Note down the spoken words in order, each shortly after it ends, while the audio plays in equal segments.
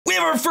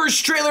have our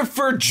first trailer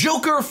for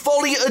Joker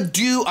Folie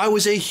Deux. I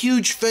was a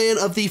huge fan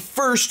of the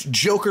first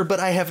Joker,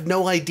 but I have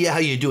no idea how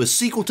you do a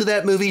sequel to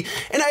that movie,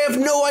 and I have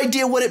no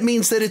idea what it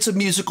means that it's a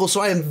musical, so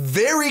I am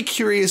very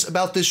curious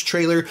about this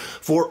trailer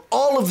for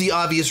all of the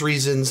obvious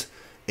reasons,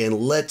 and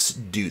let's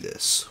do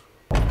this.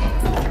 Let's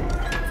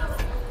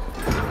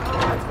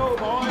go,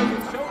 boys.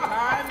 It's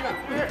showtime.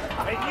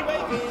 Wakey,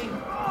 wakey.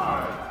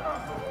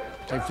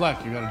 Hey,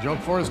 Fleck, you got a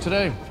joke for us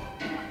today?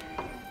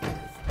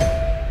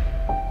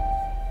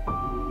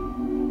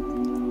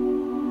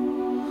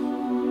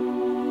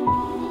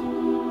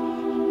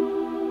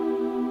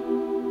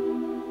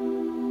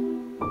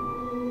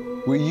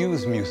 We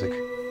use music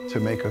to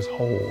make us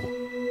whole,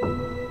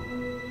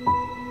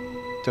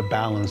 to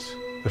balance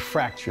the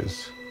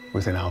fractures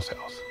within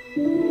ourselves.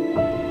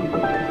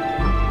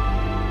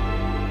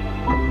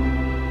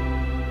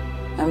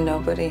 I'm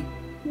nobody.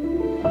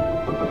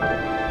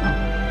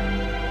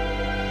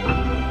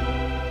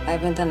 I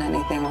haven't done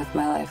anything with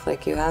my life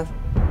like you have.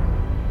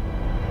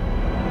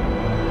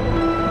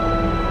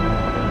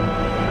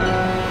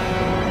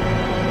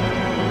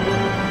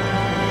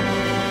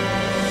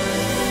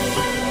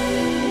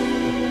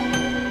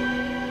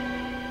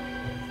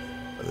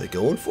 Are they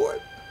going for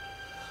it?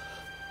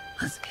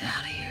 Let's get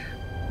out of here.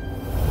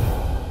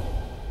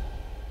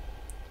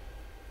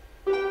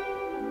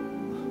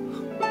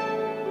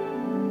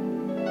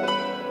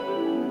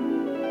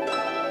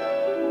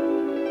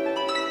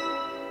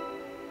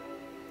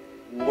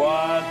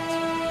 What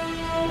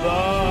the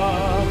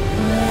world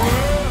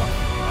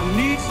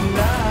needs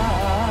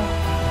now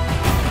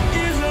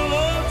is a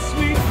love,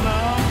 sweet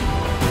love.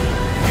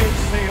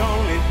 It's the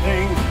only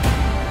thing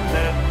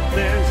that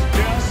there's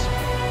just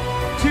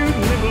too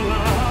little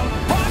of.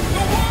 What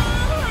the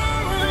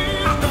world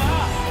needs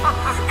now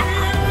is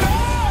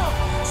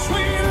love,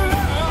 sweet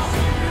love.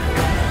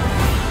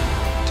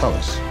 Tell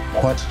us,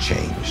 what's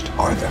changed?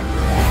 Are there?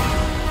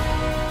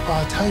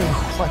 I'll tell you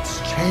what's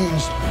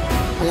changed.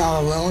 I'm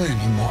not alone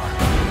anymore.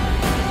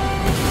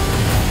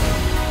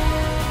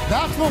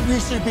 That's what we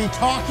should be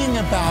talking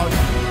about.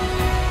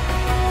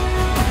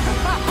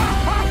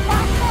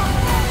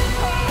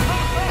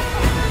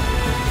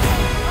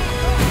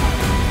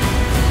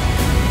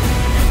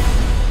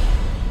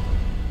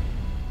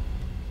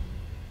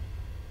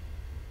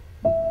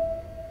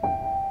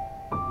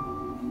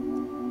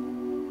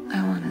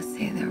 I want to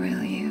see the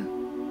real you.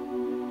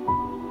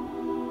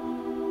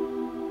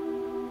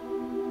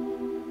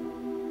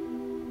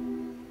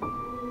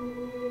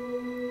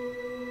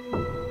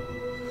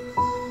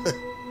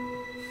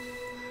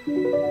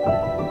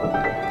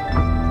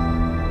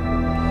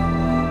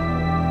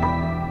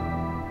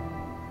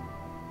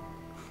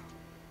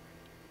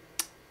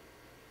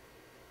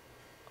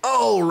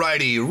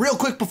 Alrighty, real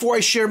quick before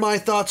I share my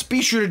thoughts,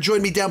 be sure to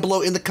join me down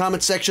below in the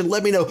comment section.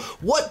 Let me know,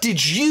 what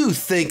did you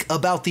think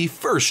about the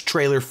first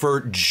trailer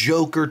for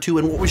Joker 2,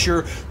 and what was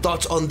your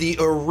thoughts on the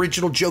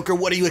original Joker?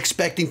 What are you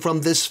expecting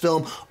from this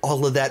film?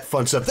 All of that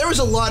fun stuff. There was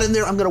a lot in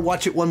there. I'm going to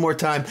watch it one more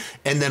time,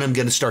 and then I'm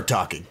going to start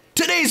talking.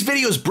 Today's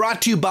video is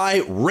brought to you by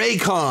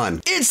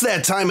Raycon. It's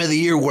that time of the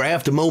year where I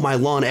have to mow my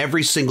lawn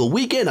every single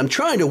weekend. I'm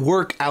trying to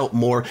work out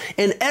more,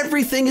 and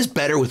everything is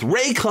better with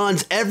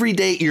Raycon's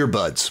everyday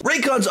earbuds.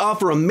 Raycons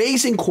offer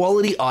amazing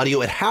quality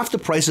audio at half the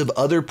price of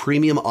other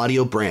premium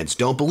audio brands.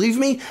 Don't believe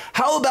me?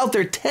 How about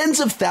their tens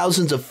of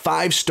thousands of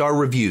 5-star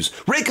reviews?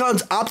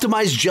 Raycon's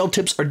optimized gel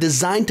tips are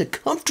designed to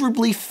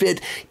comfortably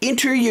fit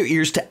into your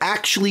ears to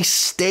actually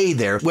stay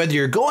there, whether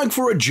you're going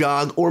for a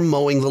jog or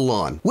mowing the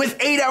lawn. With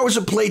 8 hours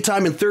of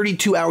playtime and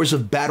 32 hours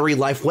of battery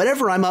life,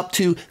 whatever I'm up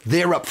to,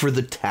 they're up for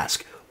the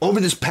task. Over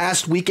this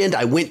past weekend,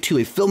 I went to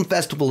a film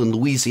festival in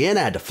Louisiana.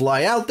 I had to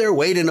fly out there,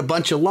 wait in a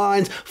bunch of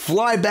lines,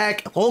 fly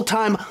back. The whole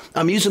time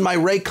I'm using my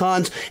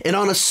Raycons, and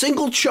on a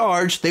single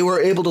charge, they were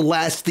able to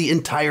last the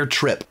entire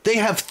trip. They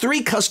have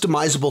 3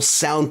 customizable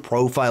sound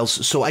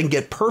profiles, so I can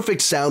get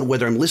perfect sound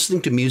whether I'm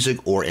listening to music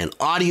or an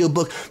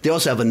audiobook. They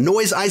also have a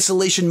noise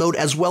isolation mode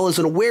as well as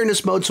an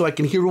awareness mode, so I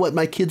can hear what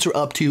my kids are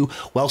up to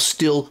while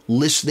still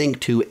listening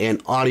to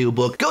an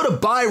audiobook. Go to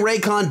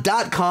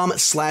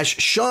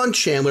buyraycon.com/Sean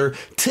Chandler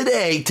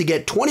today to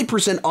get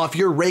 20% off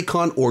your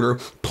Raycon order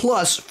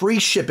plus free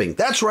shipping.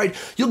 That's right,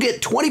 you'll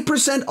get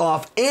 20%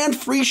 off and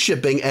free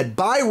shipping at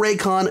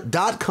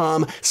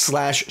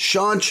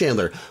buyraycon.com/Sean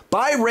Chandler.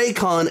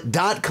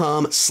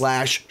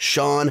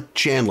 buyraycon.com/Sean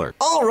Chandler.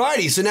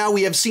 Alrighty, so now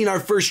we have seen our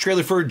first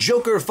trailer for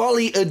Joker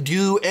Folie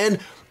Deux, and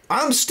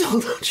I'm still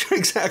not sure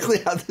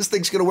exactly how this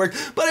thing's gonna work,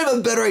 but I have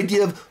a better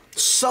idea of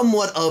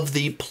somewhat of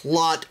the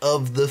plot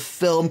of the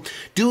film,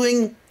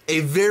 doing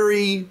a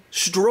very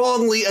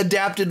strongly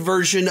adapted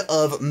version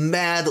of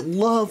Mad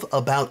Love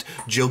about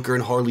Joker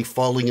and Harley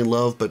falling in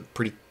love, but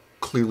pretty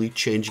clearly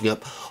changing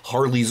up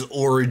Harley's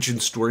origin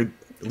story,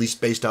 at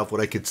least based off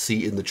what I could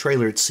see in the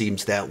trailer. It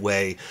seems that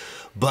way,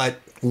 but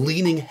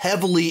leaning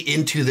heavily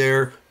into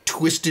their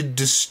twisted,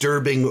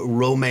 disturbing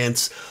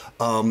romance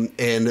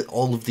and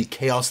all of the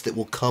chaos that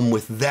will come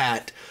with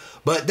that.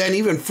 But then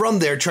even from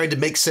there, tried to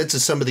make sense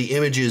of some of the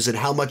images and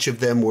how much of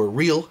them were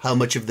real, how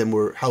much of them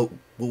were,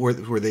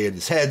 were they in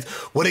his head?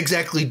 What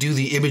exactly do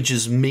the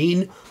images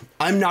mean?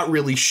 I'm not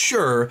really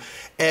sure.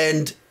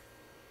 And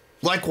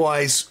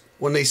likewise,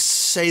 when they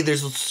say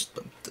there's,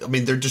 I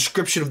mean, their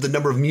description of the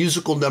number of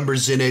musical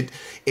numbers in it,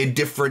 in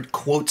different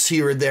quotes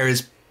here and there,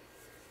 is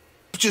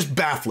just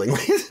baffling.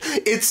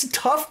 It's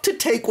tough to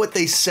take what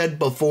they said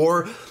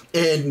before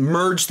and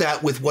merge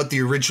that with what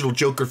the original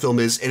Joker film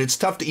is, and it's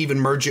tough to even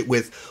merge it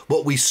with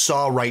what we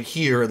saw right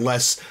here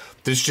unless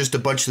there's just a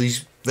bunch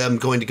of them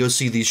going to go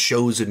see these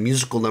shows and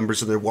musical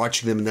numbers and they're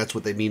watching them and that's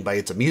what they mean by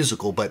it's a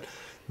musical. But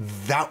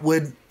that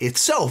would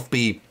itself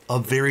be a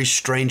very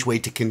strange way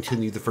to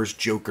continue the first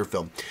Joker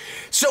film.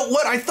 So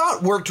what I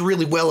thought worked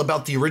really well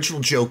about the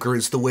original Joker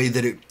is the way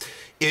that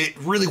it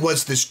really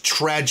was this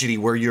tragedy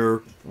where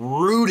you're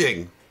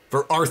rooting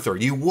for Arthur.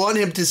 You want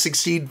him to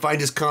succeed, find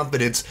his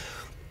confidence,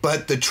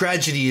 but the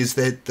tragedy is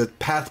that the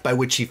path by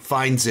which he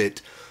finds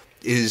it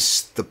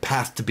is the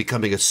path to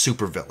becoming a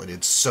supervillain.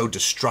 It's so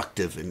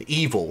destructive and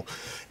evil.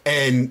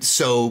 And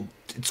so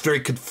it's very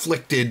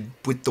conflicted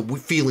with the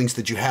feelings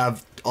that you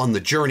have on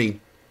the journey.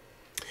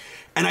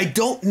 And I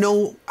don't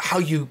know how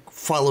you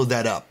follow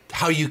that up,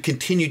 how you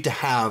continue to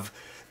have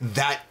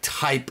that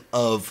type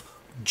of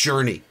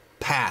journey,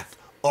 path,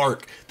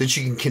 arc, that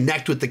you can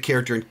connect with the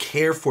character and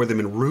care for them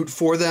and root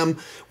for them,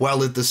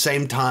 while at the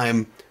same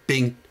time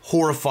being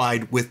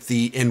horrified with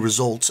the end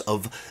results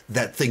of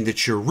that thing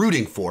that you're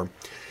rooting for.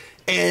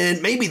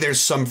 And maybe there's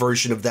some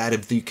version of that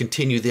if you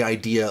continue the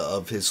idea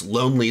of his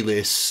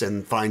loneliness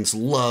and finds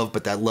love,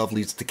 but that love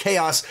leads to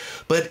chaos.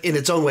 But in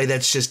its own way,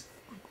 that's just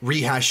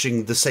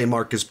rehashing the same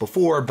arc as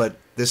before, but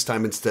this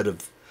time instead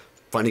of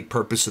finding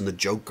purpose in the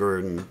Joker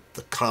and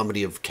the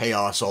comedy of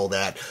chaos, all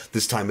that,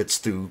 this time it's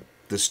through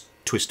this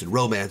twisted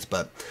romance.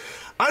 But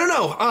I don't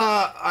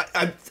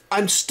know.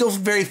 I'm still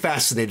very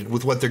fascinated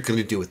with what they're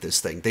going to do with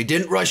this thing. They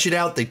didn't rush it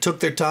out. They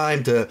took their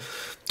time.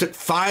 Took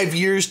 5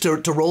 years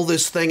to roll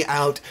this thing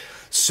out.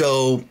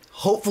 So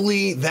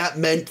hopefully that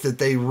meant that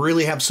they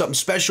really have something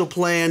special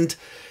planned.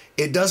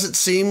 It doesn't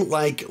seem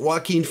like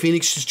Joaquin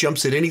Phoenix just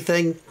jumps at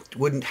anything.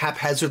 Wouldn't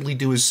haphazardly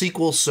do his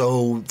sequel,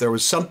 so there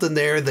was something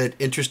there that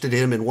interested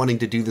him in wanting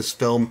to do this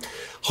film.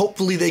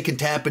 Hopefully they can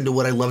tap into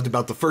what I loved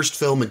about the first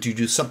film and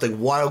do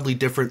something wildly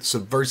different,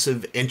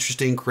 subversive,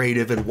 interesting,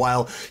 creative, and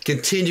while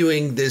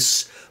continuing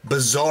this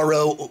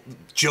bizarro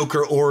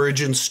Joker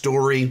origin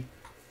story,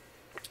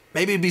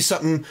 maybe it'd be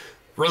something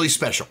really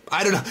special.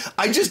 I don't know.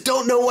 I just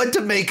don't know what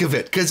to make of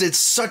it because it's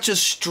such a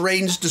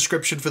strange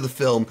description for the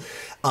film.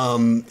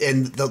 And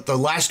the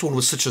last one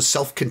was such a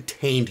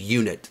self-contained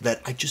unit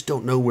that I just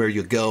don't know where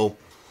you go.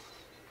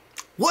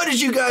 What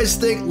did you guys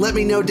think? Let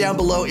me know down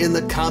below in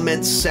the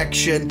comments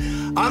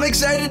section. I'm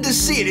excited to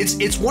see it.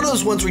 It's one of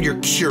those ones where you're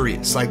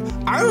curious. Like,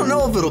 I don't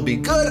know if it'll be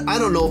good. I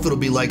don't know if it'll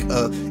be like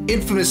a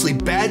infamously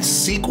bad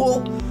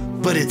sequel,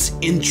 but it's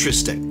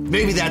interesting.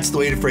 Maybe that's the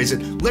way to phrase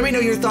it. Let me know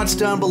your thoughts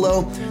down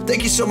below.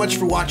 Thank you so much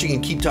for watching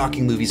and keep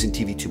talking movies and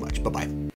TV too much. Bye-bye.